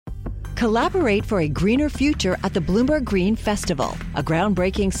Collaborate for a greener future at the Bloomberg Green Festival, a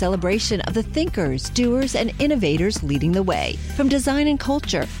groundbreaking celebration of the thinkers, doers, and innovators leading the way. From design and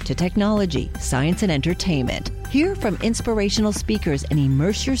culture to technology, science, and entertainment. Hear from inspirational speakers and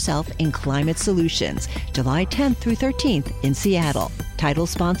immerse yourself in climate solutions. July 10th through 13th in Seattle. Title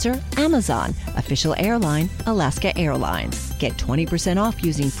sponsor, Amazon. Official airline, Alaska Airlines. Get 20% off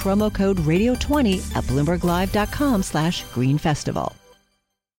using promo code radio20 at bloomberglive.com/greenfestival.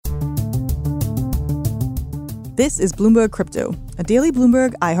 This is Bloomberg Crypto, a daily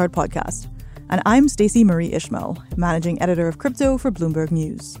Bloomberg iHeart podcast. And I'm Stacey Marie Ishmael, managing editor of crypto for Bloomberg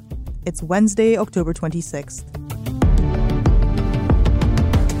News. It's Wednesday, October 26th.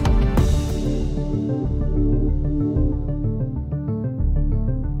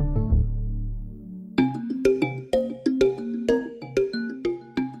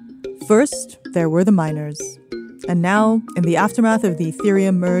 First, there were the miners. And now, in the aftermath of the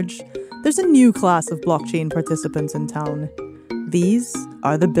Ethereum merge, there's a new class of blockchain participants in town. These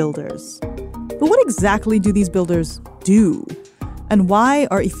are the builders. But what exactly do these builders do? And why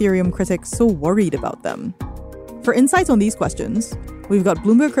are Ethereum critics so worried about them? For insights on these questions, we've got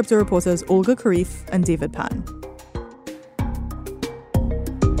Bloomberg crypto reporters Olga Kharif and David Pan.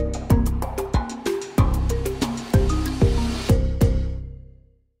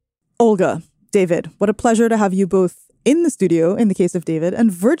 Olga, David, what a pleasure to have you both in the studio, in the case of David,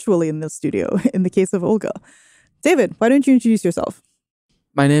 and virtually in the studio, in the case of Olga. David, why don't you introduce yourself?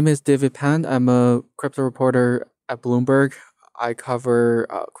 My name is David Pan. I'm a crypto reporter at Bloomberg. I cover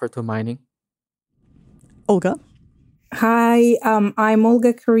crypto mining. Olga? Hi, I'm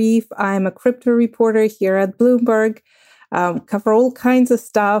Olga Kharif. I'm a crypto reporter here at Bloomberg. Cover all kinds of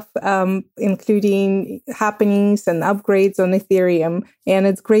stuff, including happenings and upgrades on Ethereum. And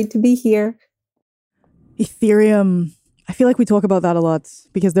it's great to be here. Ethereum. I feel like we talk about that a lot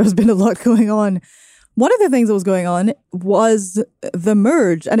because there's been a lot going on. One of the things that was going on was the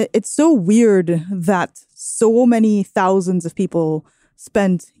merge. And it's so weird that so many thousands of people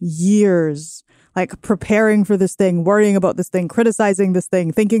spent years like preparing for this thing, worrying about this thing, criticizing this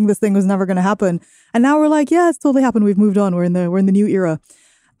thing, thinking this thing was never going to happen. And now we're like, yeah, it's totally happened. We've moved on. We're in the new era.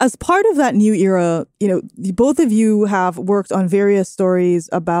 As part of that new era, both of you have worked on various stories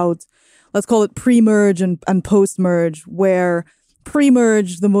about, let's call it pre-merge and post-merge, where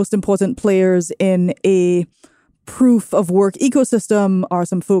pre-merge, the most important players in a proof of work ecosystem are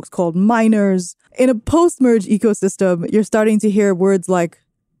some folks called miners. In a post-merge ecosystem, you're starting to hear words like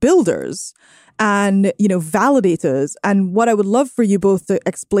builders and, validators. And what I would love for you both to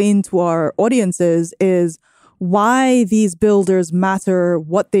explain to our audiences is why these builders matter,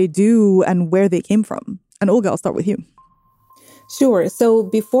 what they do, and where they came from. And Olga, I'll start with you. Sure. So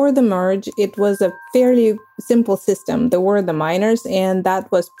before the merge, it was a fairly simple system. There were the miners, and that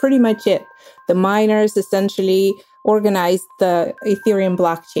was pretty much it. The miners essentially organized the Ethereum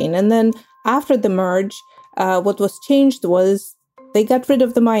blockchain. And then after the merge, what was changed was they got rid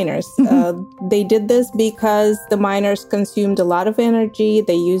of the miners. They did this because the miners consumed a lot of energy.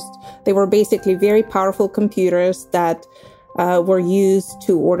 They were basically very powerful computers that were used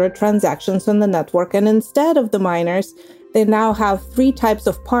to order transactions on the network. And instead of the miners, they now have three types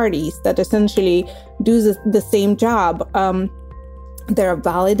of parties that essentially do the same job. There are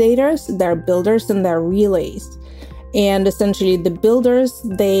validators, there are builders, and there are relays. And essentially the builders,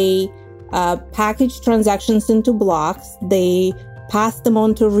 they package transactions into blocks. They pass them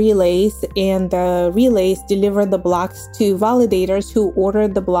on to relays, and the relays deliver the blocks to validators who order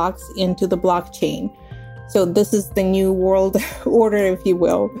the blocks into the blockchain. So this is the new world order, if you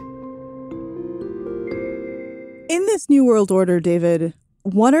will. In this new world order, David,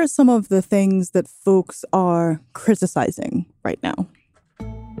 what are some of the things that folks are criticizing right now?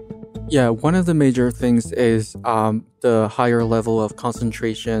 Yeah, one of the major things is the higher level of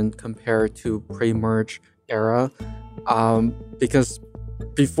concentration compared to pre-merge era. Because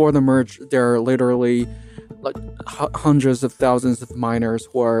before the merge, there are literally like hundreds of thousands of miners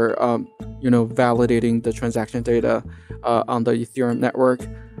who are, validating the transaction data on the Ethereum network.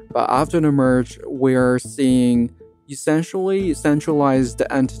 But after the merge, we're seeing essentially centralized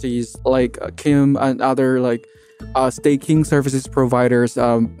entities like Kim and other staking services providers.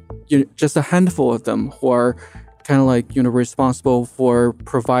 Just a handful of them who are kind of responsible for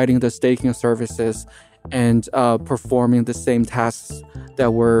providing the staking services and performing the same tasks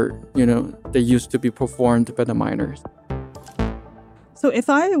that were, they used to be performed by the miners. So if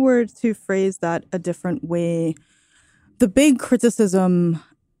I were to phrase that a different way, the big criticism,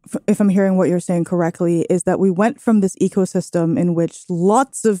 if I'm hearing what you're saying correctly, is that we went from this ecosystem in which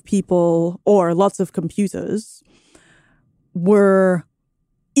lots of people or lots of computers were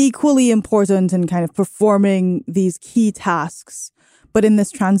equally important in kind of performing these key tasks. But in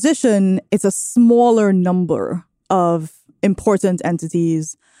this transition, it's a smaller number of important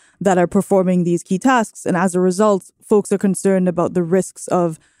entities that are performing these key tasks. And as a result, folks are concerned about the risks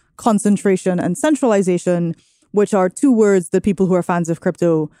of concentration and centralization, which are two words that people who are fans of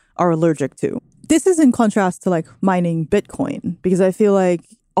crypto are allergic to. This is in contrast to like mining Bitcoin, because I feel like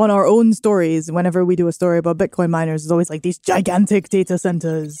on our own stories, whenever we do a story about Bitcoin miners, it's always like these gigantic data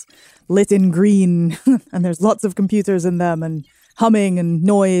centers lit in green and there's lots of computers in them and humming and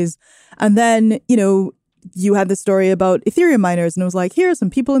noise. And then, you know, you had the story about Ethereum miners and it was like, here are some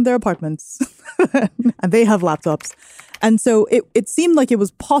people in their apartments and they have laptops. And so it seemed like it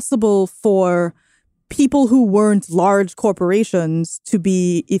was possible for people who weren't large corporations to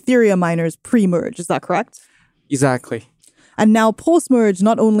be Ethereum miners pre-merge. Is that correct? Exactly. And now post-merge,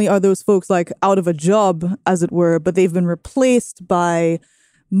 not only are those folks like out of a job, as it were, but they've been replaced by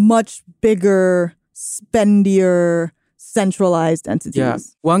much bigger, spendier, centralized entities. Yeah.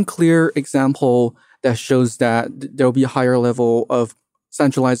 One clear example that shows that there'll be a higher level of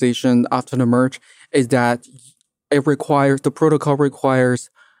centralization after the merge is that the protocol requires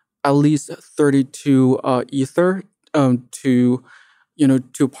at least 32 Ether to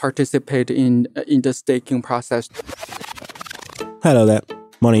participate in the staking process. Hello there,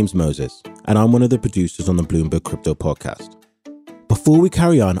 my name's Moses, and I'm one of the producers on the Bloomberg Crypto Podcast. Before we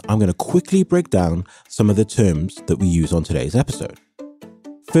carry on, I'm going to quickly break down some of the terms that we use on today's episode.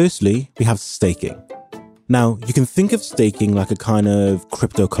 Firstly, we have staking. Now, you can think of staking like a kind of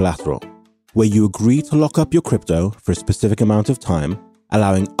crypto collateral, where you agree to lock up your crypto for a specific amount of time,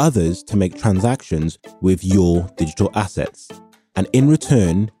 allowing others to make transactions with your digital assets. And in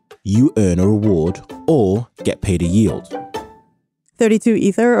return, you earn a reward or get paid a yield. 32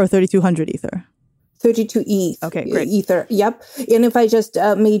 Ether or 3,200 Ether? 32 ETH. Okay, great. Ether, yep. And if I just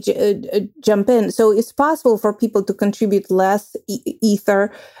may jump in, so it's possible for people to contribute less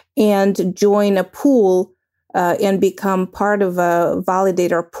Ether and join a pool and become part of a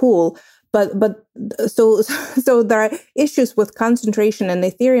validator pool. But so there are issues with concentration in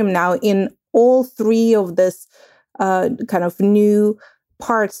Ethereum now in all three of this kind of new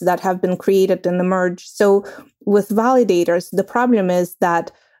parts that have been created in the merge. So with validators, the problem is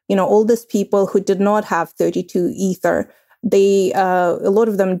that, you know, all these people who did not have 32 Ether, a lot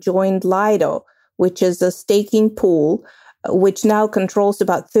of them joined Lido, which is a staking pool, which now controls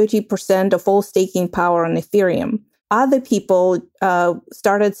about 30% of all staking power on Ethereum. Other people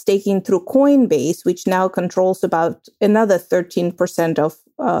started staking through Coinbase, which now controls about another 13% of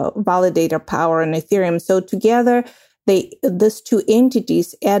validator power on Ethereum. So together, these two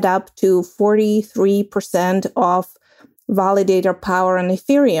entities add up to 43% of validator power on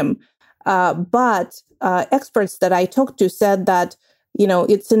Ethereum. But experts that I talked to said that, you know,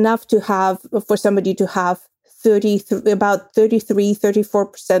 it's enough for somebody to have about 33,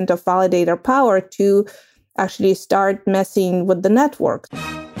 34% of validator power to actually start messing with the network.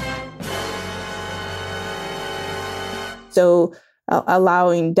 So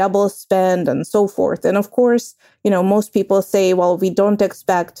allowing double spend and so forth. And of course, you know, most people say, well, we don't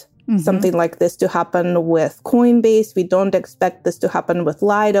expect something like this to happen with Coinbase. We don't expect this to happen with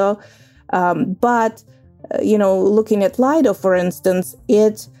Lido. But, you know, looking at Lido, for instance,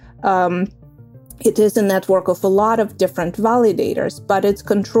 it is a network of a lot of different validators, but it's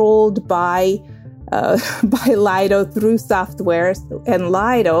controlled by Lido through software, and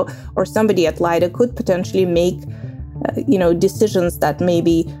Lido or somebody at Lido could potentially make decisions that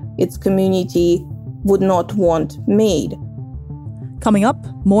maybe its community would not want made. Coming up,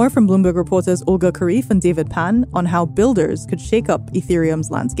 more from Bloomberg reporters Olga Karif and David Pan on how builders could shake up Ethereum's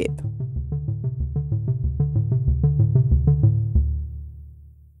landscape.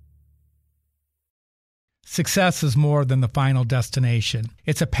 Success is more than the final destination.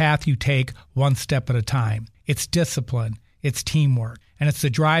 It's a path you take one step at a time. It's discipline, it's teamwork, and it's the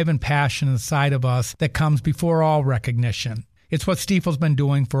drive and passion inside of us that comes before all recognition. It's what Stifel's been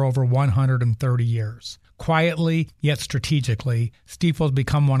doing for over 130 years. Quietly, yet strategically, Stifel's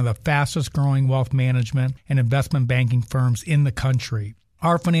become one of the fastest growing wealth management and investment banking firms in the country.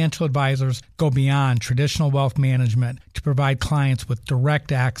 Our financial advisors go beyond traditional wealth management to provide clients with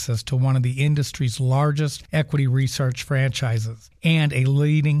direct access to one of the industry's largest equity research franchises and a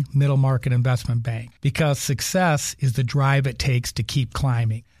leading middle market investment bank. Because success is the drive it takes to keep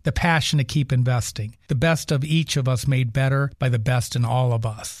climbing, the passion to keep investing, the best of each of us made better by the best in all of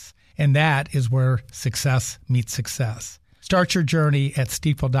us. And that is where success meets success. Start your journey at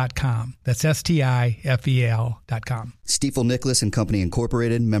Stifel.com. That's Stifel.com. Stifel Nicholas and Company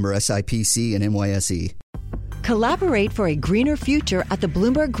Incorporated, member SIPC and NYSE. Collaborate for a greener future at the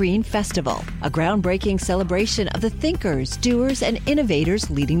Bloomberg Green Festival, a groundbreaking celebration of the thinkers, doers, and innovators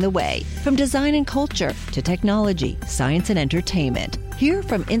leading the way. From design and culture to technology, science, and entertainment. Hear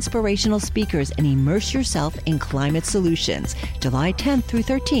from inspirational speakers and immerse yourself in climate solutions. July 10th through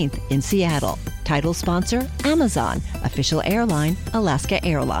 13th in Seattle. Title sponsor, Amazon. Official airline, Alaska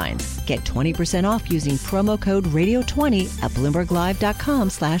Airlines. Get 20% off using promo code radio20 at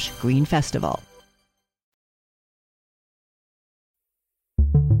bloomberglive.com/Green Festival.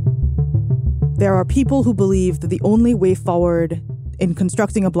 There are people who believe that the only way forward in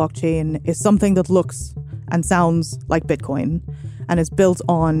constructing a blockchain is something that looks and sounds like Bitcoin and is built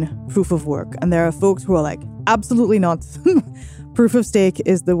on proof of work. And there are folks who are like, absolutely not. Proof of stake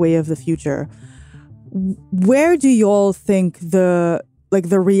is the way of the future. Where do y'all think the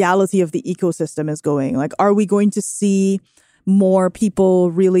reality of the ecosystem is going? Like, are we going to see more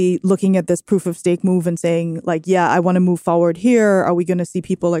people really looking at this proof of stake move and saying, like, yeah, I want to move forward here? Are we going to see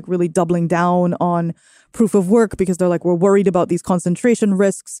people like really doubling down on proof of work because they're like, we're worried about these concentration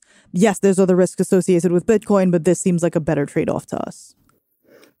risks? Yes, there's other risks associated with Bitcoin, but this seems like a better trade-off to us.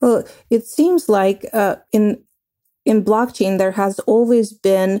 Well, it seems like in blockchain, there has always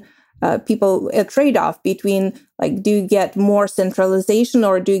been a trade-off between, like, do you get more centralization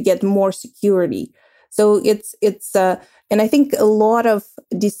or do you get more security? So it's and I think a lot of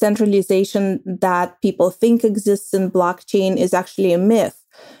decentralization that people think exists in blockchain is actually a myth.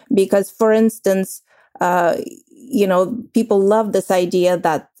 Because, for instance, people love this idea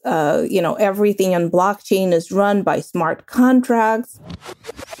that, everything on blockchain is run by smart contracts.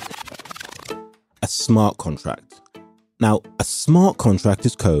 A smart contract. Now, a smart contract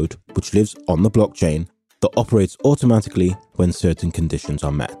is code which lives on the blockchain that operates automatically when certain conditions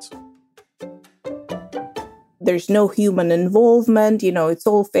are met. There's no human involvement, it's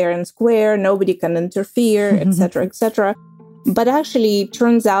all fair and square, nobody can interfere, et cetera, et cetera. But actually, it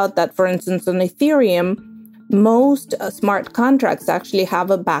turns out that, for instance, on Ethereum, most smart contracts actually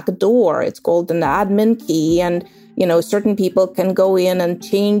have a back door. It's called an admin key. And, certain people can go in and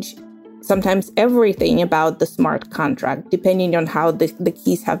change sometimes everything about the smart contract, depending on how the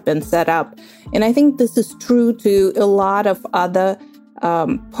keys have been set up. And I think this is true to a lot of other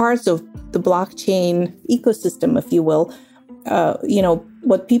parts of the blockchain ecosystem, if you will.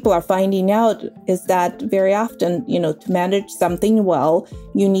 What people are finding out is that very often, to manage something well,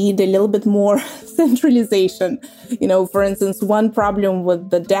 you need a little bit more centralization. For instance, one problem with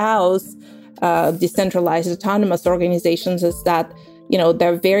the DAOs, decentralized autonomous organizations, is that,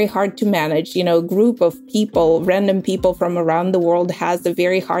 they're very hard to manage. A group of people, random people from around the world, has a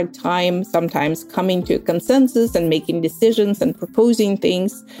very hard time sometimes coming to a consensus and making decisions and proposing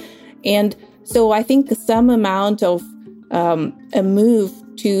things. And so I think some amount of a move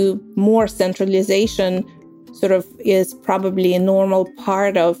to more centralization sort of is probably a normal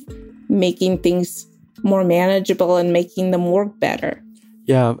part of making things more manageable and making them work better.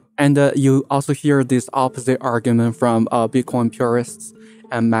 Yeah, and you also hear this opposite argument from Bitcoin purists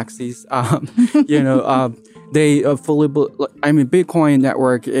and maxis. They fully, Bitcoin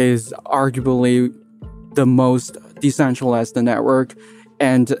network is arguably the most decentralized network,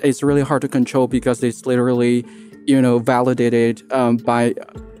 and it's really hard to control because it's literally, validated by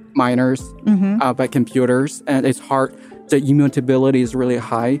miners, by computers, and it's hard. The immutability is really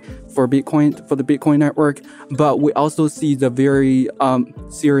high for the Bitcoin network, but we also see the very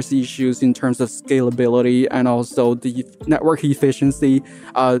serious issues in terms of scalability and also the network efficiency.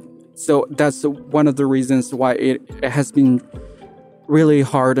 So that's one of the reasons why it has been really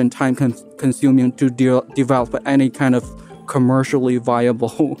hard and time consuming to develop any kind of commercially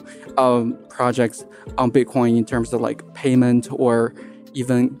viable projects on Bitcoin in terms of like payment or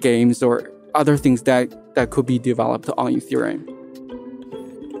even games or other things that could be developed on Ethereum.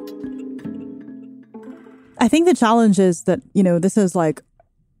 I think the challenge is that, this is like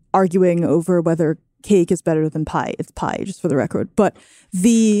arguing over whether cake is better than pie. It's pie, just for the record. But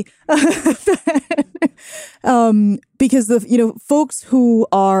because the, folks who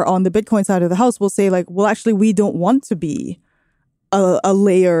are on the Bitcoin side of the house will say like, well, actually, we don't want to be a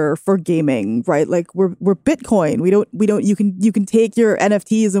layer for gaming, right? Like we're Bitcoin. We don't, you can take your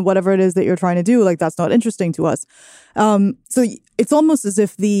NFTs and whatever it is that you're trying to do. Like that's not interesting to us. So it's almost as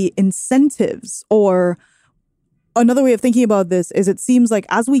if the incentives, or another way of thinking about this is, it seems like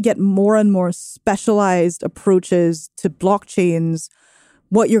as we get more and more specialized approaches to blockchains,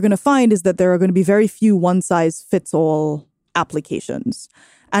 what you're going to find is that there are going to be very few one-size-fits-all applications.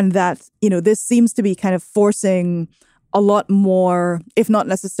 And that, this seems to be kind of forcing a lot more, if not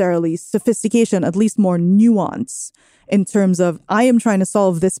necessarily sophistication, at least more nuance in terms of, I am trying to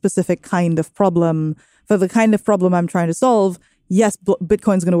solve this specific kind of problem for the kind of problem I'm trying to solve, yes,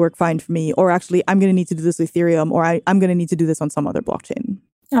 Bitcoin's going to work fine for me, or actually I'm going to need to do this with Ethereum, or I'm going to need to do this on some other blockchain.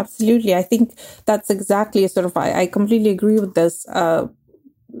 Absolutely. I think that's exactly I completely agree with this. There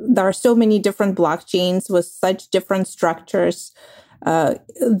are so many different blockchains with such different structures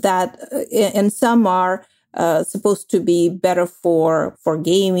and some are supposed to be better for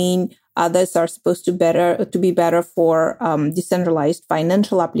gaming. Others are supposed to be better for decentralized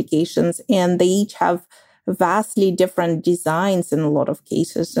financial applications, and they each have vastly different designs in a lot of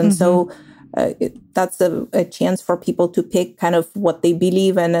cases. And so that's a chance for people to pick kind of what they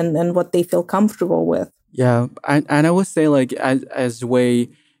believe in and what they feel comfortable with. Yeah, and I would say as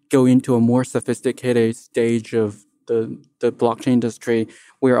we go into a more sophisticated stage of the blockchain industry,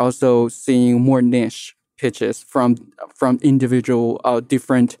 we're also seeing more niche pitches from individual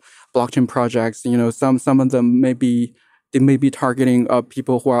different blockchain projects. Some of them may be targeting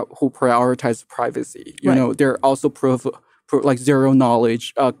people who prioritize privacy. They're also like zero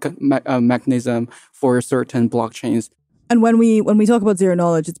knowledge mechanism for certain blockchains. And when we talk about zero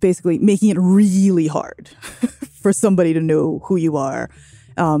knowledge, it's basically making it really hard for somebody to know who you are,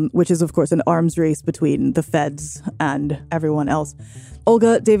 which is, of course, an arms race between the feds and everyone else.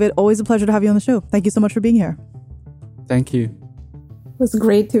 Olga, David, always a pleasure to have you on the show. Thank you so much for being here. Thank you. It was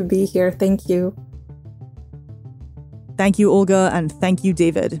great to be here. Thank you. Thank you, Olga, and thank you,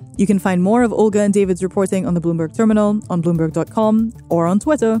 David. You can find more of Olga and David's reporting on the Bloomberg Terminal, on Bloomberg.com, or on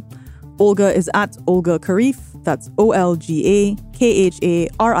Twitter. Olga is at Olga Kharif, that's OLGA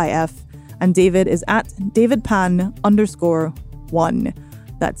KHARIF, and David is at DavidPan_1.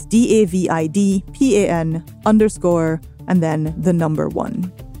 That's DAVIDPAN_ and then the number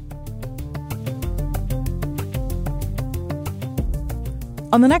 1.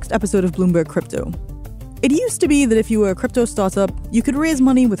 On the next episode of Bloomberg Crypto, it used to be that if you were a crypto startup, you could raise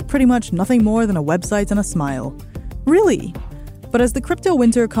money with pretty much nothing more than a website and a smile. Really? But as the crypto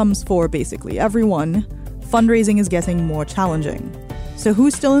winter comes for basically everyone, fundraising is getting more challenging. So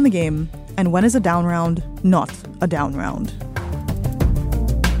who's still in the game, and when is a down round not a down round?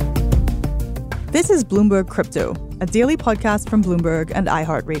 This is Bloomberg Crypto, a daily podcast from Bloomberg and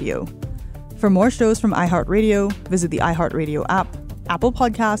iHeartRadio. For more shows from iHeartRadio, visit the iHeartRadio app, Apple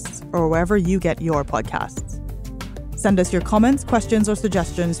Podcasts, or wherever you get your podcasts. Send us your comments, questions, or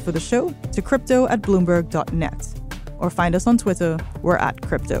suggestions for the show to crypto@bloomberg.net, or find us on Twitter, we're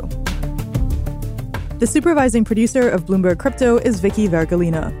 @crypto. The supervising producer of Bloomberg Crypto is Vicky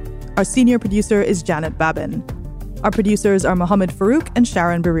Vergolina. Our senior producer is Janet Babin. Our producers are Mohammed Farouk and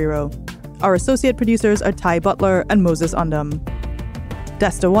Sharon Barrero. Our associate producers are Ty Butler and Moses Undum.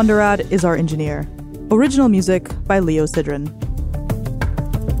 Desta Wonderad is our engineer. Original music by Leo Sidran.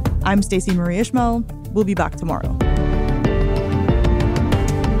 I'm Stacey Marie Ishmael. We'll be back tomorrow.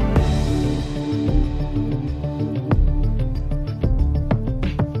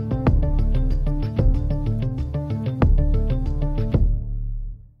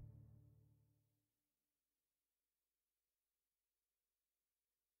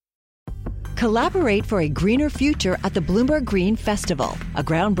 Collaborate for a greener future at the Bloomberg Green Festival, a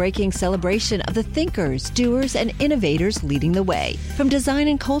groundbreaking celebration of the thinkers, doers, and innovators leading the way. From design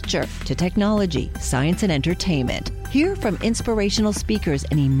and culture to technology, science, and entertainment. Hear from inspirational speakers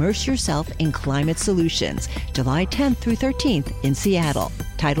and immerse yourself in climate solutions. July 10th through 13th in Seattle.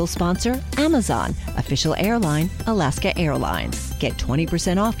 Title sponsor, Amazon. Official airline, Alaska Airlines. Get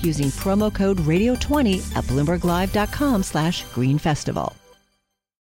 20% off using promo code radio20 at bloomberglive.com/greenfestival.